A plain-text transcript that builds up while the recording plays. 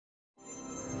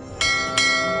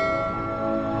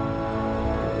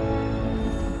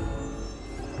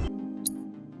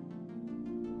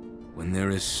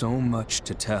is so much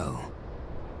to tell.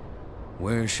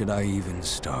 Where should I even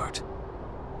start?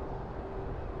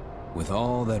 With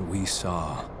all that we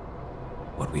saw,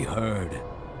 what we heard,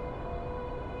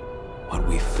 what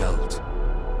we felt,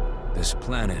 this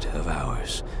planet of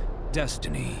ours,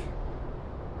 destiny,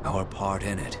 our part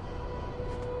in it.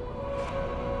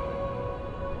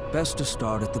 Best to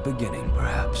start at the beginning,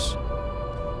 perhaps.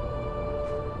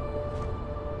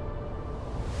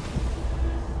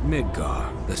 Midgar,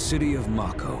 the city of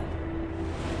Mako,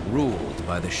 ruled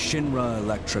by the Shinra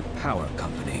Electric Power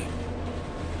Company,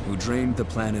 who drained the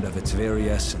planet of its very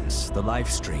essence, the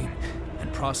Lifestream,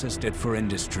 and processed it for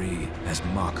industry as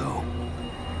Mako.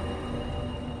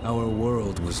 Our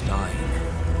world was dying,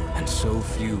 and so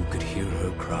few could hear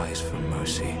her cries for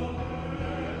mercy.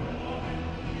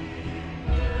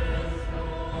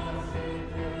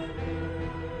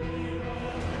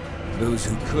 Those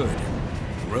who could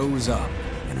rose up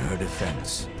in her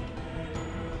defense.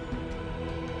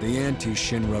 The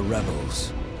anti-Shinra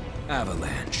rebels,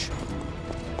 AVALANCHE.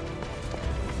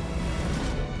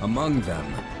 Among them,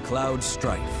 Cloud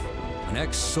Strife, an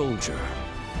ex-soldier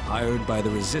hired by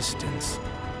the Resistance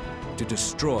to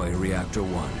destroy Reactor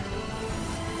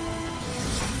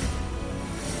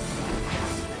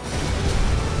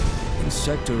 1. In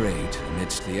Sector 8,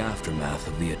 amidst the aftermath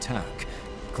of the attack,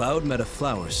 Cloud met a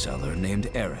flower seller named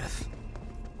Aerith.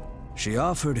 She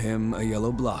offered him a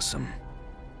yellow blossom.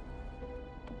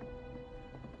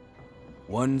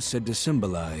 One said to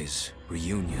symbolize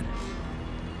reunion.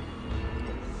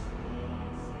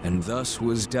 And thus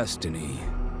was destiny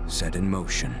set in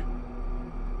motion.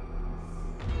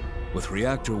 With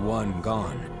Reactor 1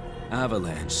 gone,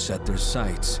 AVALANCHE set their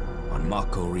sights on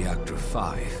Mako Reactor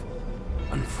 5.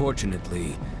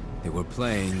 Unfortunately, they were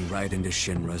playing right into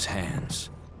Shinra's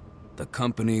hands. The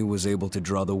company was able to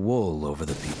draw the wool over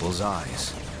the people's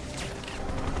eyes.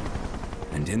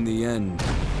 And in the end,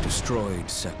 destroyed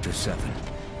Sector 7,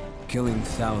 killing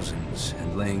thousands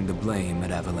and laying the blame at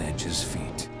AVALANCHE's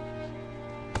feet.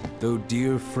 Though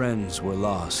dear friends were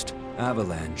lost,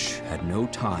 AVALANCHE had no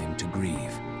time to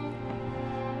grieve.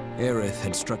 Aerith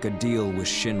had struck a deal with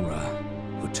Shinra,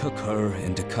 who took her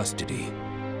into custody.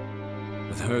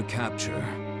 With her capture,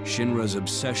 Shinra's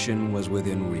obsession was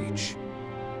within reach.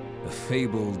 The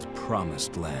fabled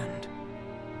Promised Land.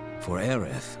 For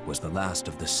Aerith was the last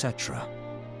of the Cetra,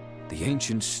 the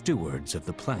ancient stewards of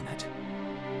the planet.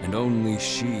 And only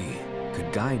she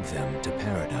could guide them to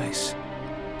paradise.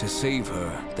 To save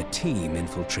her, the team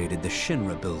infiltrated the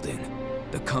Shinra building,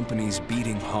 the company's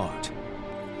beating heart.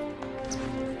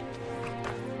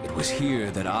 It was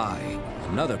here that I,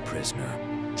 another prisoner,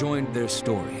 joined their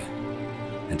story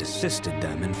and assisted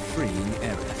them in freeing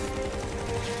Aerith.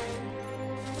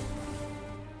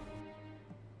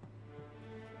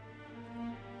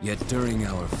 Yet during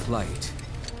our flight,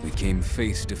 we came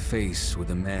face to face with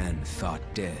a man thought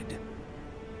dead.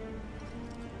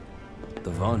 The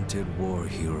vaunted war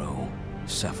hero,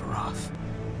 Sephiroth.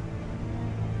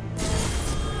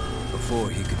 Before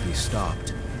he could be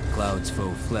stopped, Cloud's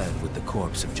foe fled with the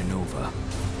corpse of Jenova,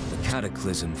 the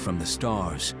cataclysm from the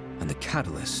stars and the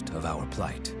catalyst of our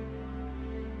plight.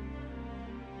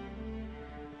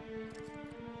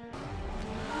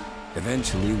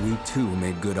 Eventually, we too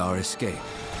made good our escape.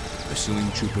 Pursuing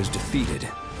troopers defeated,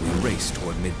 we raced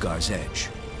toward Midgar's edge.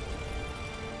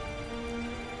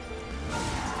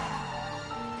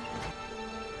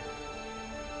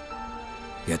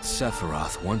 Yet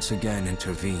Sephiroth once again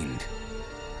intervened.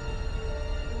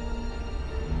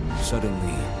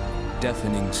 Suddenly,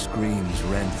 deafening screams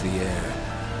rent the air.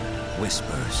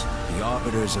 Whispers, the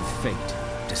arbiters of fate,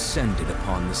 descended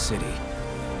upon the city.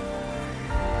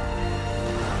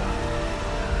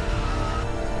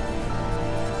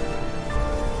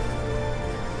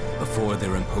 Before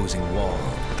their imposing wall,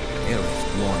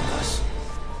 Aerith warned us.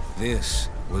 This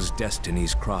was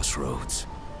Destiny's crossroads.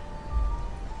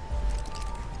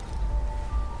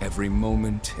 Every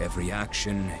moment, every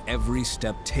action, every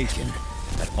step taken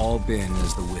had all been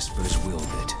as the Whispers willed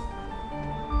it.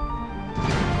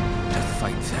 To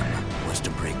fight them was to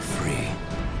break free.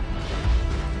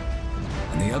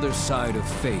 On the other side of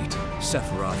fate,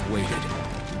 Sephiroth waited,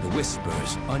 the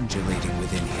Whispers undulating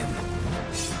within him.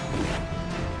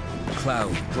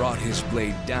 Cloud brought his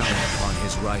blade down upon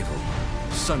his rival,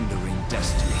 sundering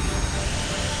destiny.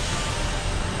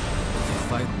 With the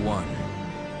fight won,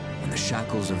 and the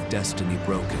shackles of destiny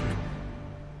broken,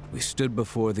 we stood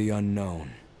before the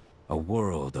unknown, a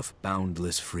world of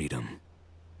boundless freedom.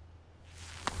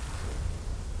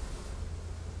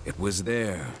 It was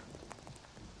there,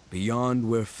 beyond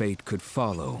where fate could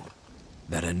follow,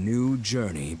 that a new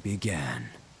journey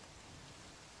began.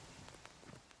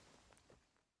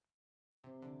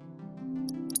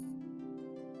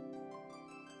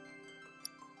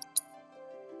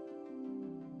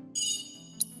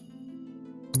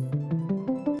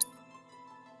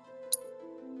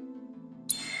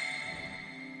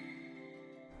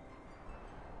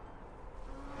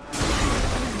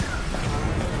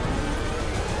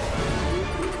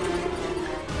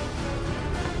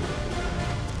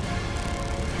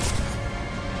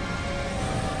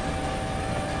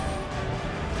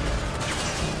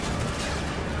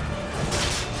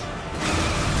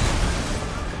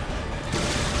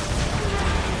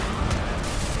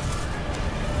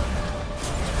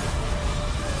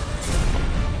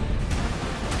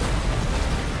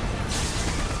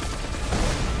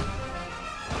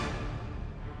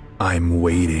 I'm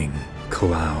waiting,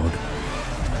 Cloud.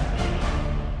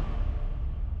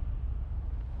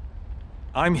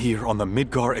 I'm here on the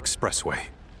Midgar Expressway.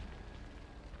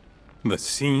 The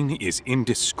scene is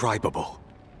indescribable.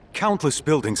 Countless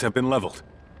buildings have been leveled,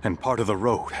 and part of the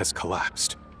road has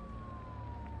collapsed.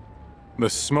 The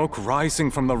smoke rising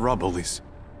from the rubble is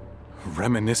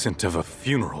reminiscent of a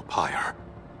funeral pyre.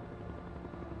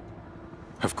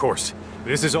 Of course,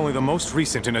 this is only the most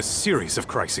recent in a series of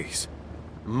crises.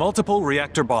 Multiple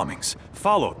reactor bombings,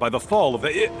 followed by the fall of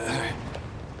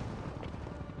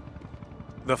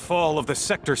the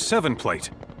Sector 7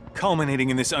 plate, culminating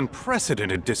in this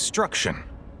unprecedented destruction,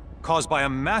 caused by a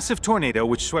massive tornado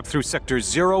which swept through Sectors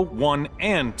 0, 1,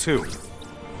 and 2.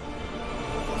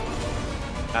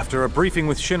 After a briefing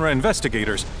with Shinra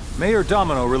investigators, Mayor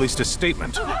Domino released a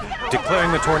statement,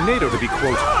 declaring the tornado to be,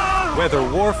 quote, weather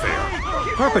warfare,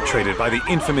 perpetrated by the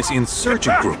infamous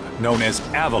insurgent group known as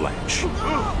AVALANCHE.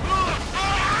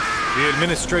 The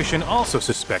administration also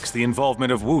suspects the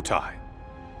involvement of Wutai,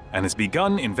 and has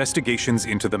begun investigations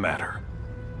into the matter.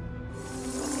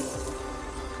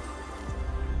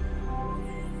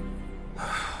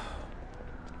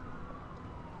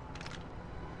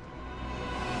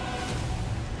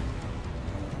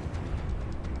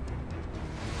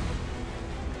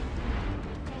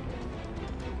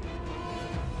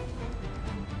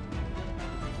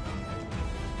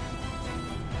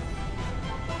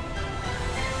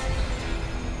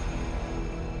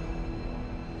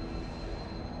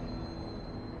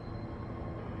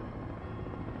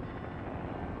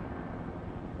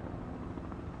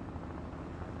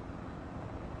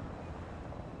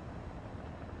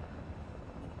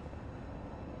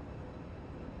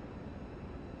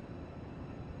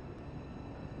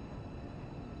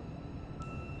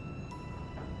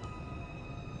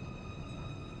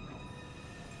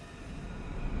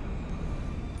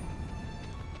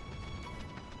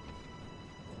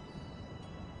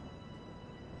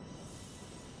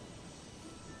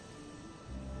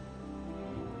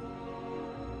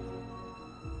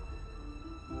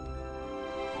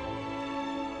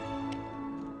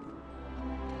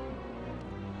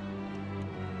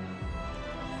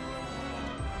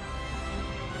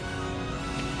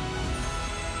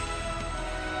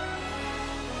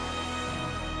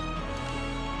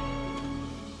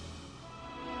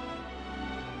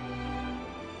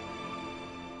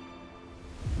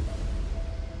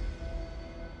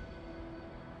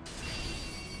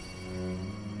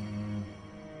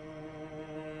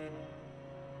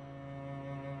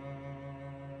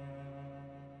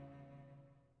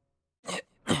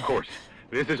 Of course,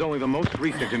 this is only the most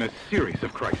recent in a series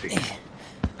of crises.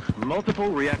 Multiple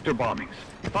reactor bombings,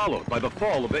 followed by the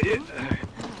fall of the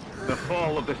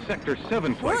Sector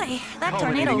 7 plate. Boy, that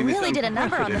tornado really did a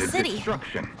number on the city.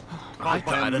 Destruction. I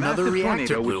thought another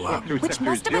reactor blew up. Which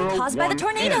must have been caused by the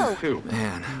tornado.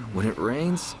 Man, when it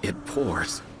rains, it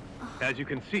pours. As you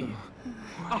can see.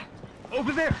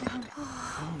 Over there!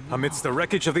 Amidst the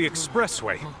wreckage of the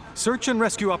expressway, search and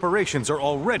rescue operations are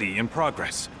already in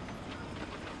progress.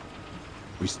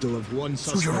 We still have one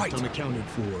suspect unaccounted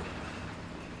for.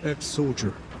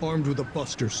 Ex-soldier, armed with a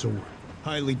buster sword.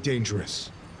 Highly dangerous.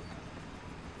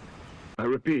 I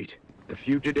repeat, the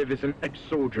fugitive is an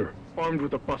ex-soldier, armed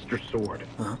with a buster sword.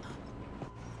 Huh?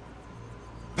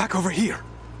 Back over here!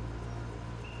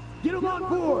 Get him on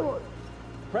board!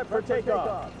 Prep for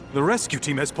takeoff! The rescue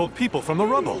team has pulled people from the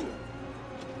rubble.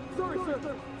 Sorry, sir.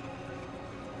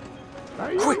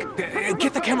 Quick,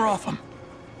 get the camera off them.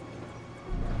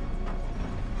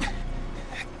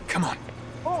 Come on,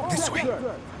 this way.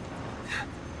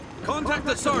 Contact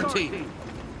the SAR team.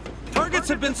 Targets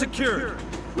have been secured.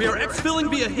 We are exfilling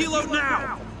via helo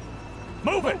now.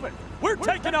 Move it! We're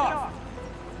taking off!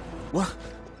 What?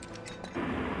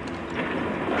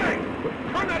 Hey,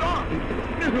 turn that off!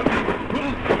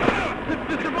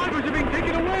 The survivors are being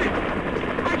taken away!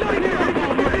 I got it here!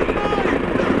 It's mine!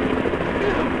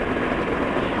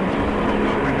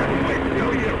 I'll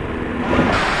kill you!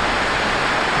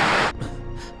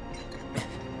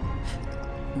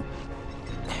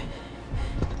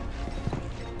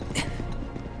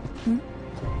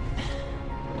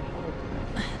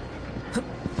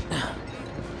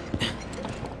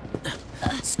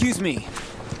 Excuse me.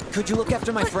 Could you look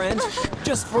after my friend?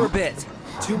 Just for a bit.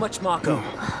 Too much Mako.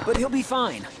 But he'll be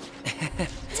fine. Hey!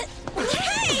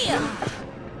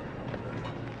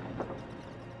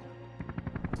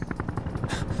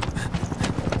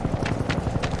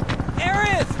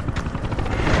 Aerith!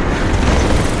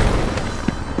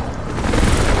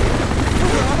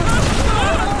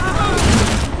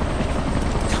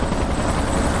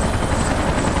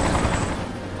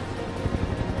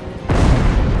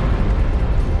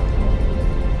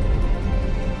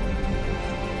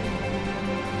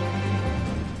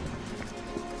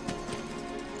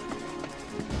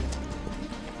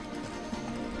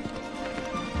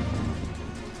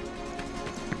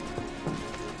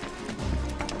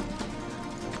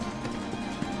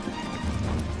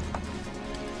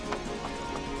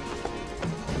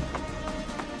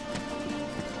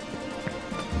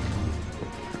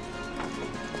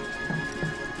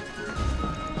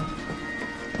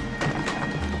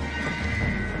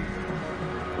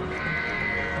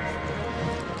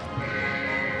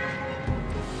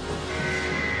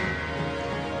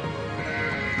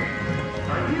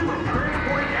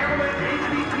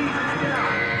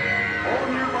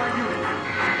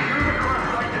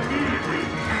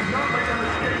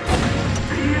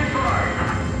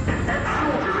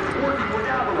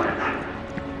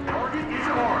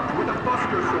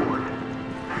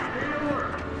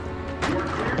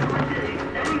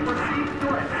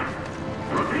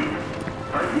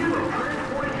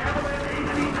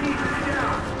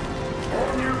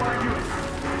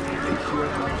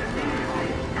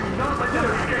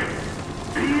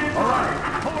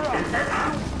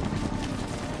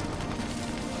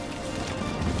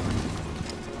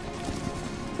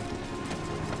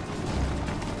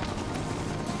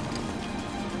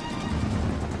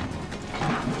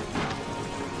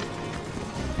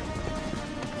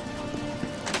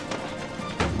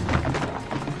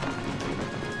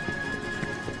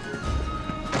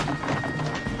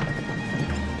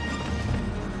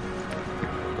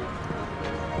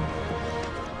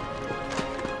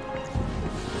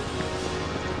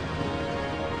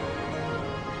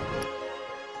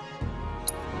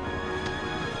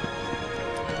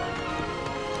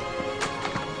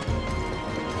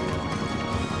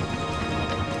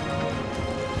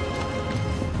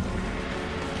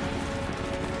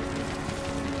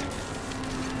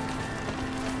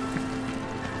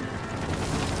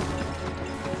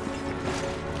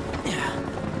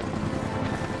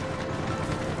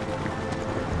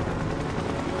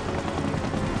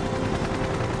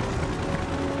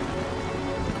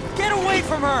 Get away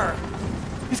from her!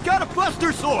 He's got a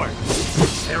Buster Sword!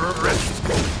 Terrorist!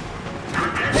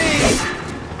 Hey!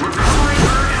 Recovering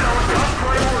her is our top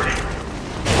priority!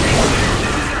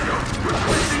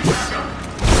 Requesting backup!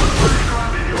 First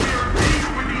drop in, we are engaged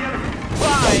with the enemy!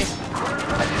 Bye!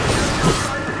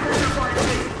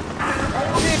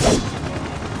 Ground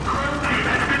team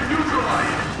has been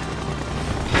neutralized!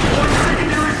 One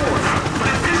secondary force!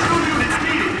 Additional units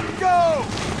needed! Go!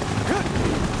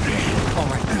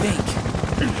 Alright, think.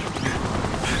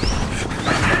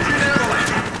 Attention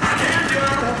Avalanche! Stand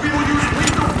down or we will use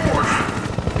lethal force!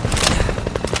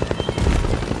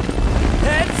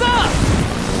 Heads up!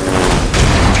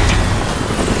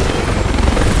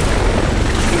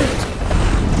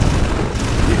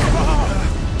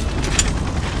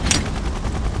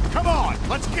 Come on,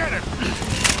 let's get him!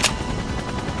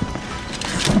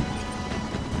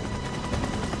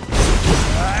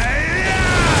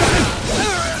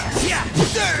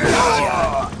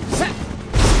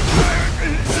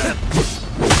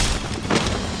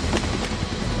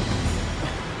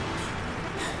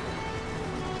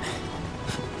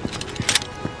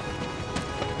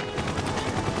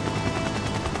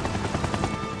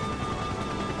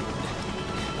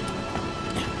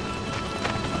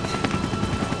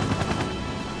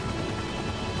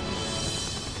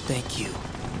 Thank you.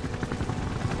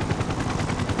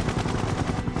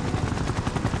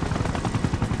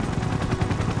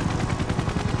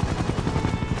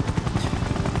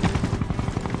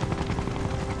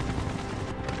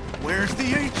 Where's the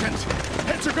ancient?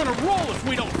 Heads are gonna roll if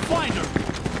we don't find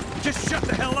her! Just shut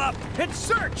the hell up and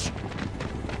search!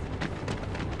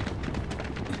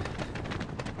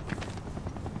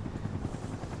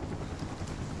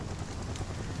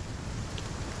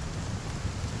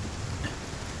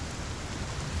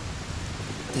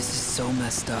 This is so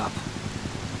messed up.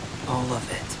 All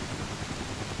of it.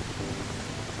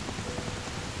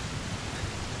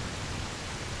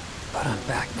 But I'm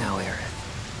back now,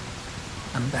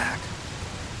 Aerith. I'm back.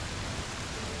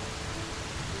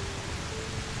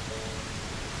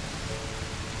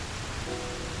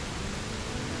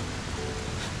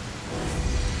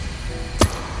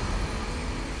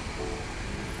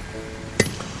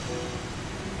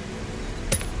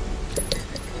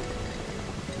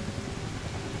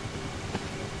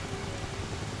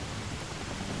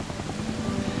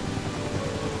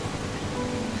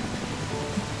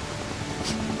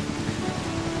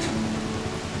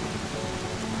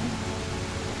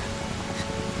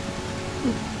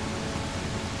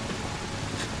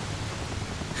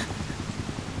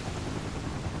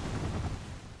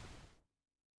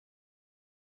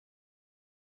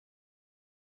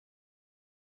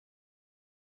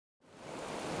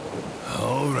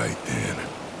 All right then.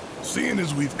 Seeing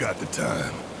as we've got the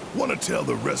time, want to tell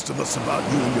the rest of us about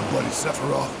you and your buddy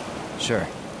Sephiroth? Sure.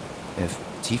 If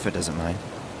Tifa doesn't mind.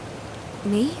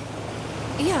 Me?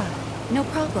 Yeah, no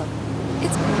problem.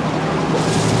 It's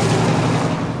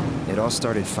It all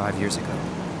started 5 years ago.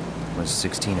 I was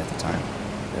 16 at the time.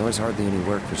 There was hardly any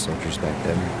work for soldiers back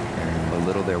then, and what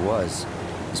little there was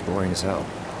boring as hell.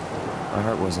 My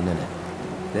heart wasn't in it.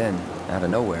 Then, out of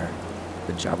nowhere,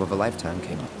 the job of a lifetime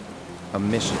came up. A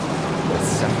mission with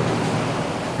Sephiroth.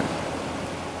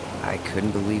 I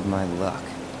couldn't believe my luck.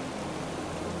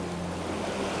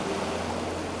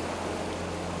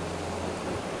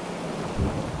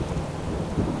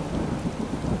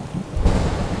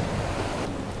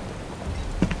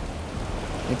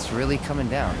 It's really coming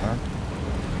down, huh?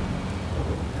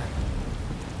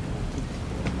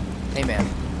 Hey man,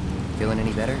 feeling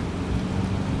any better?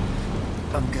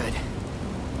 I'm good.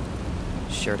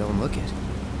 Sure don't look it.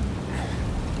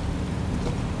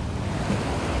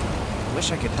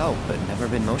 Wish I could help, but never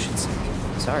been motion sick.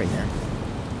 Sorry, man.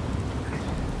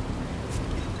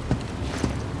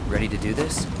 Ready to do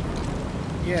this?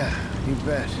 Yeah, you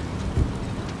bet.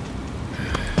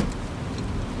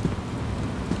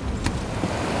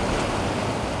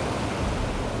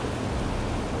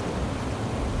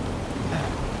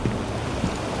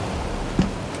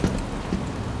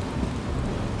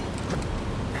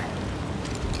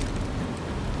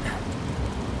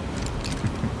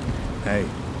 Hey,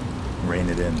 rein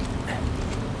it in.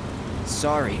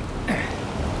 Sorry.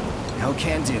 No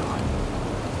can do.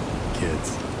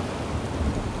 Kids.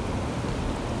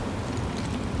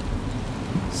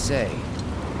 Say,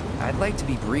 I'd like to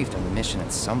be briefed on the mission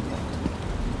at some point.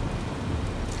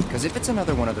 Because if it's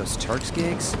another one of those Turks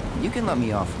gigs, you can let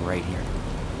me off right here.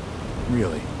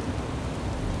 Really?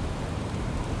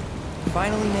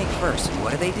 Finally make first.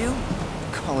 What do?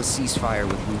 call a ceasefire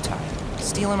with Wutai,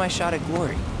 stealing my shot at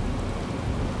glory.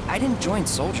 I didn't join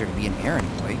Soldier to be an errand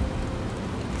boy.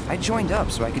 I joined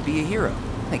up so I could be a hero,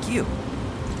 like you.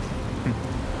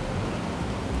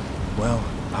 Well,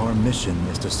 our mission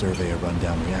is to survey a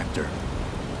rundown reactor.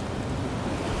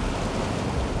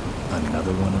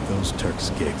 Another one of those Turks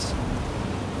gigs.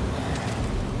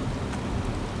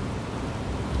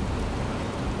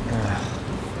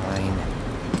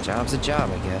 Fine. Job's a job,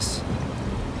 I guess.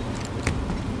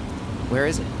 Where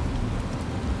is it?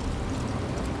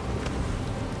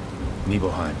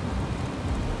 Nibelheim.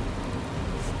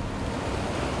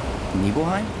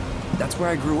 Nibelheim? That's where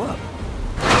I grew up.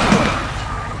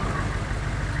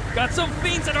 Got some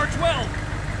fiends at R12!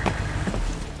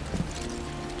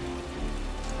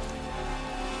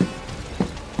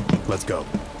 Let's go.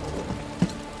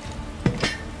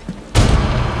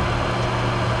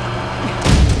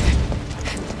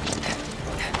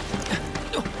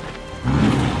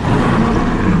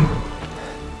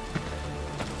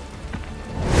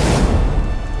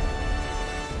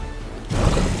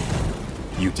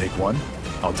 You take one,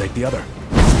 I'll take the other.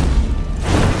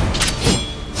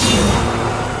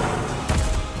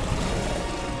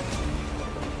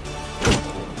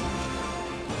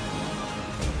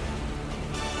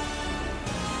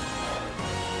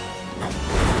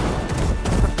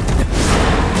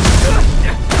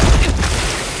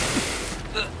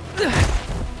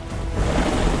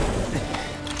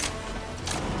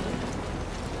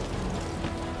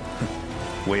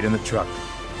 Wait in the truck.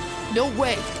 No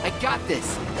way! I got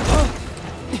this!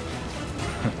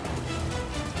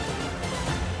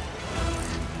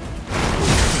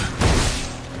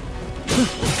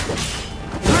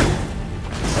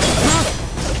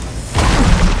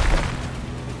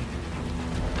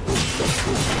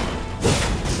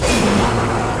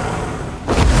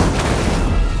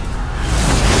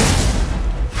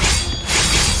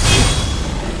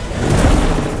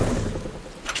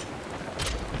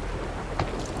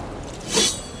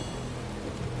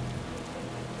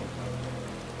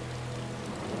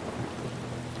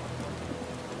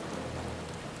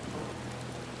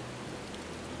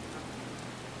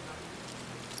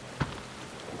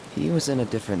 He was in a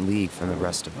different league from the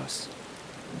rest of us.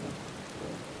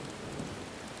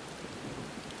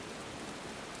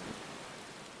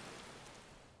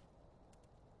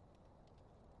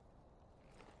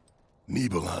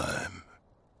 Nibelheim.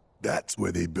 That's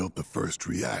where they built the first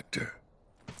reactor.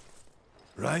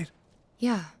 Right?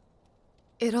 Yeah.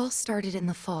 It all started in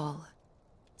the fall.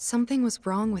 Something was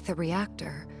wrong with the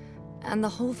reactor, and the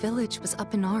whole village was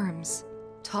up in arms.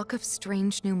 Talk of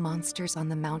strange new monsters on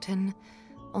the mountain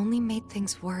only made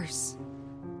things worse.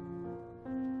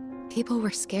 People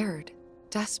were scared,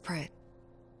 desperate.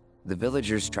 The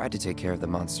villagers tried to take care of the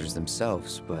monsters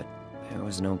themselves, but it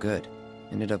was no good.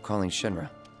 Ended up calling Shinra.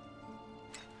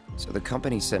 So the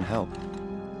company sent help.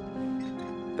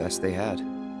 Best they had.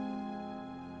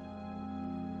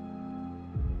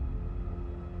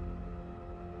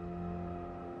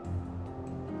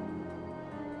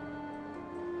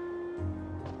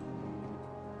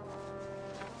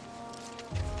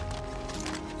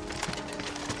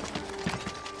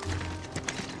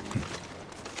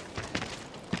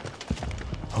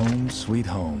 Home sweet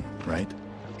home, right?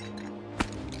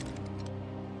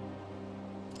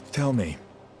 Tell me,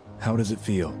 how does it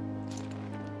feel?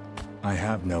 I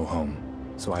have no home,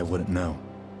 so I wouldn't know.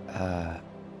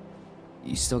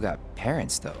 You still got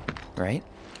parents though, right?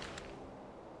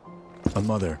 A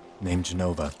mother named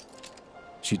Genova.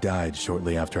 She died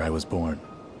shortly after I was born.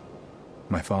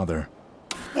 My father...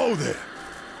 Whoa there!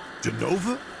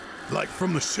 Genova? Like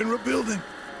from the Shinra building?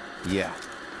 Yeah.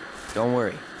 Don't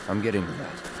worry, I'm getting to that.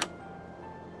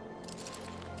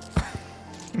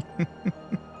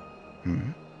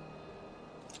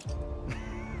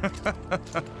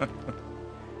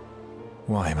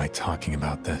 Why am I talking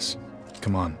about this?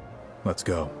 Come on, let's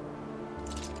go.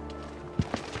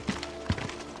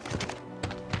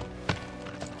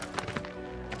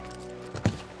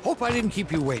 Hope I didn't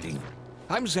keep you waiting.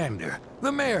 I'm Xander,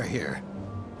 the mayor here.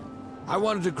 I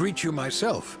wanted to greet you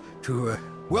myself, to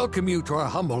welcome you to our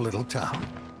humble little town.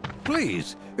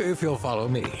 Please, if you'll follow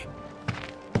me.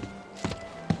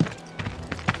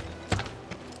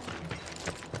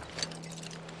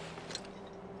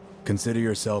 Consider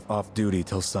yourself off duty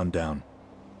till sundown.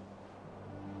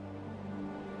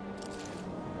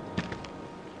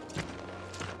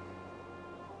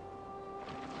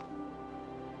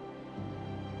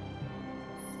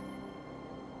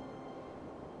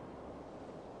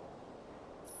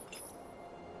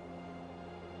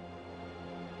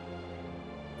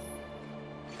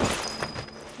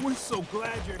 We're so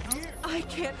glad you're here. I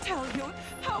can't tell you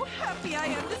how happy I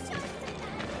am to see